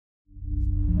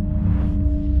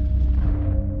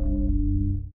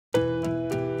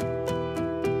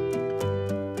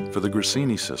For the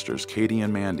Grassini sisters, Katie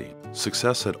and Mandy,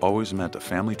 success had always meant a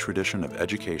family tradition of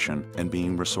education and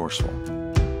being resourceful.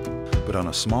 But on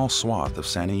a small swath of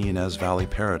Santa Ynez Valley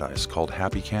paradise called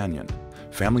Happy Canyon,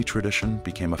 family tradition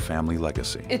became a family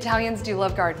legacy. Italians do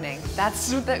love gardening.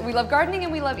 We love gardening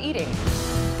and we love eating.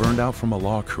 Burned out from a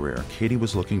law career, Katie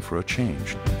was looking for a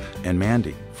change. And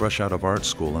Mandy, fresh out of art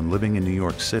school and living in New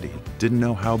York City, didn't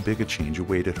know how big a change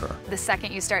awaited her. The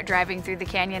second you start driving through the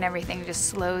canyon, everything just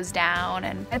slows down,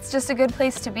 and it's just a good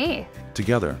place to be.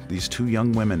 Together, these two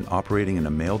young women operating in a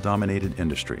male-dominated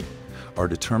industry are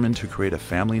determined to create a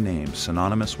family name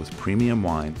synonymous with premium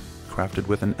wine, crafted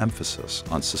with an emphasis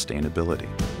on sustainability.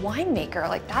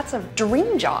 Winemaker, that's a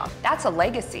dream job. That's a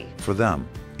legacy. For them,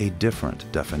 a different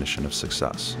definition of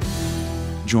success.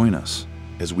 Join us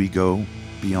as we go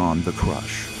beyond the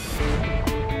crush.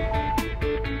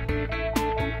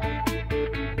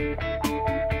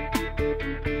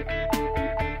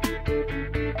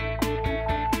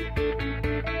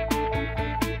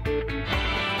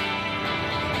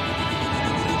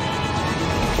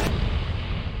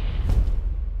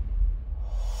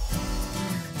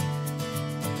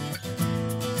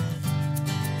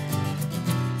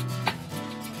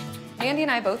 Mandy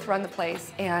and I both run the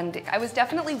place, and I was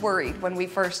definitely worried when we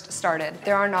first started.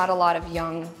 There are not a lot of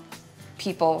young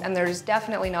people, and there's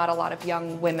definitely not a lot of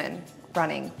young women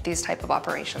running these type of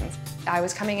operations. I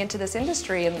was coming into this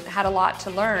industry and had a lot to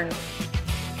learn.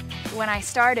 When I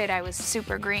started, I was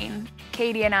super green.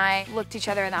 Katie and I looked each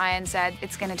other in the eye and said,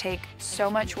 it's gonna take so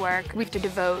much work. We have to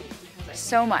devote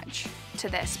so much to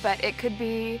this, but it could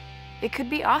be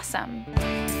awesome.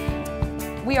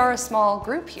 We are a small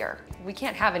group here. We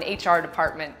can't have an HR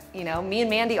department, you know? Me and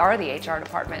Mandy are the HR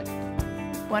department.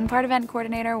 One part event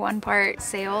coordinator, one part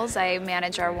sales. I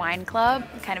manage our wine club,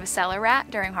 kind of a cellar rat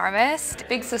during harvest.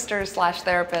 Big sister slash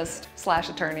therapist slash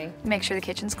attorney. Make sure the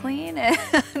kitchen's clean.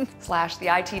 Slash the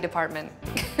IT department.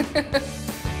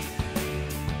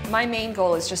 My main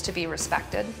goal is just to be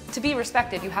respected. To be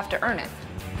respected, you have to earn it.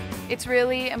 It's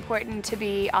really important to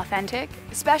be authentic,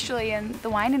 especially in the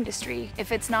wine industry.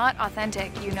 If it's not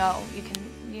authentic, you know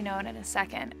it in a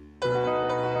second.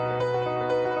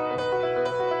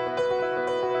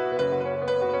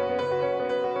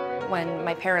 When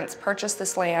my parents purchased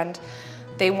this land,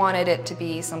 they wanted it to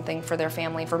be something for their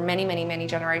family for many, many, many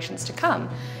generations to come,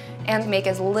 and make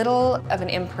as little of an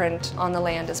imprint on the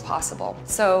land as possible.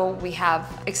 So we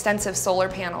have extensive solar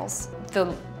panels.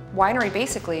 The winery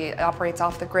basically operates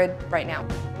off the grid right now.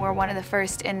 We're one of the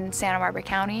first in Santa Barbara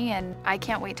County, and I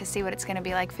can't wait to see what it's going to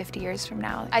be like 50 years from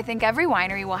now. I think every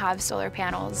winery will have solar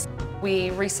panels. We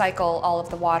recycle all of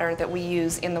the water that we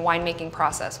use in the winemaking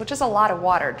process, which is a lot of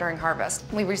water during harvest.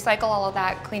 We recycle all of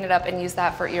that, clean it up, and use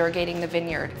that for irrigating the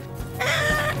vineyard.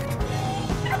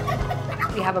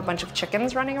 We have a bunch of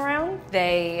chickens running around.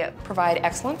 They provide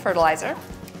excellent fertilizer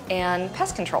and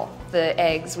pest control. The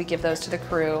eggs, we give those to the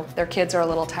crew. Their kids are a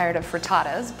little tired of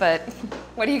frittatas, but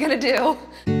what are you gonna do?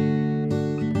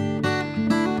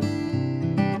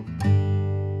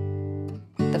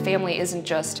 The family isn't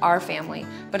just our family,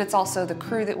 but it's also the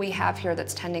crew that we have here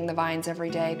that's tending the vines every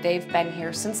day. They've been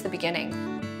here since the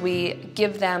beginning. We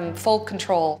give them full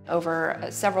control over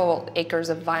several acres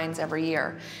of vines every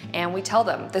year. And we tell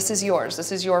them, this is yours,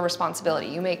 this is your responsibility.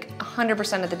 You make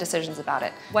 100% of the decisions about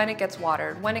it. When it gets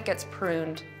watered, when it gets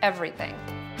pruned, everything.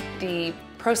 The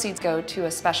proceeds go to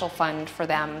a special fund for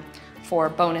them for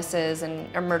bonuses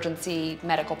and emergency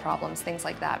medical problems, things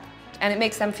like that. And it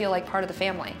makes them feel like part of the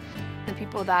family. The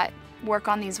people that work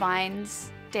on these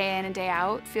vines day in and day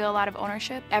out feel a lot of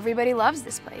ownership. Everybody loves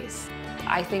this place.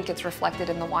 I think it's reflected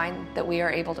in the wine that we are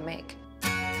able to make.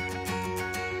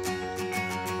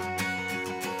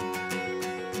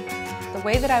 The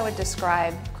way that I would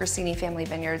describe Grassini Family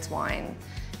Vineyards wine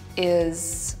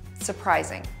is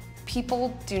surprising.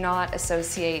 People do not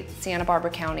associate Santa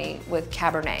Barbara County with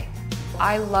Cabernet.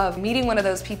 I love meeting one of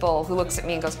those people who looks at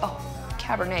me and goes, oh,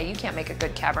 Cabernet, you can't make a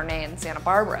good Cabernet in Santa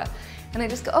Barbara. And I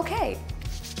just go, okay,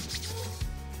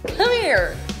 come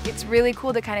here. It's really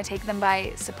cool to kind of take them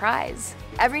by surprise.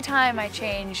 Every time I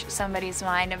change somebody's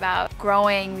mind about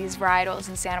growing these varietals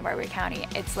in Santa Barbara County,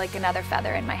 it's like another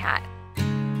feather in my hat.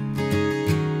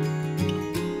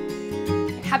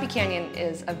 Happy Canyon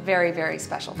is a very, very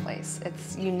special place.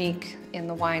 It's unique in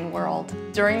the wine world.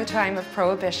 During the time of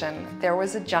Prohibition, there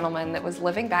was a gentleman that was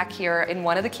living back here in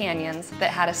one of the canyons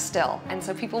that had a still. And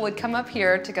so people would come up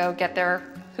here to go get their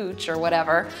hooch or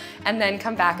whatever, and then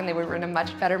come back and they were in a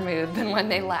much better mood than when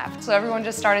they left. So everyone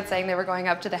just started saying they were going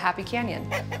up to the Happy Canyon.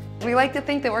 We like to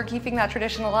think that we're keeping that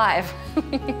tradition alive.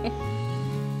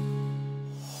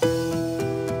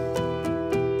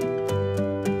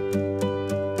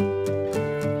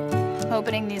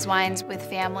 these wines with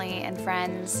family and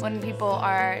friends. When people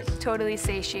are totally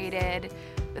satiated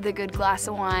with a good glass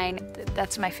of wine,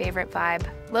 that's my favorite vibe.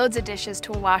 Loads of dishes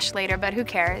to wash later, but who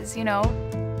cares, you know?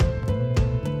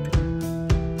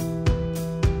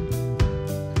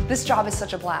 This job is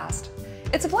such a blast.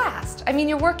 It's a blast. I mean,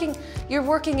 you're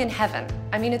working in heaven.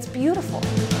 I mean, it's beautiful.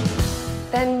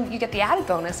 Then you get the added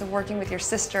bonus of working with your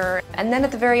sister, and then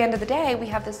at the very end of the day, we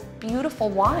have this beautiful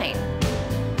wine.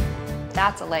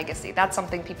 That's a legacy. That's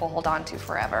something people hold on to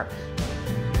forever.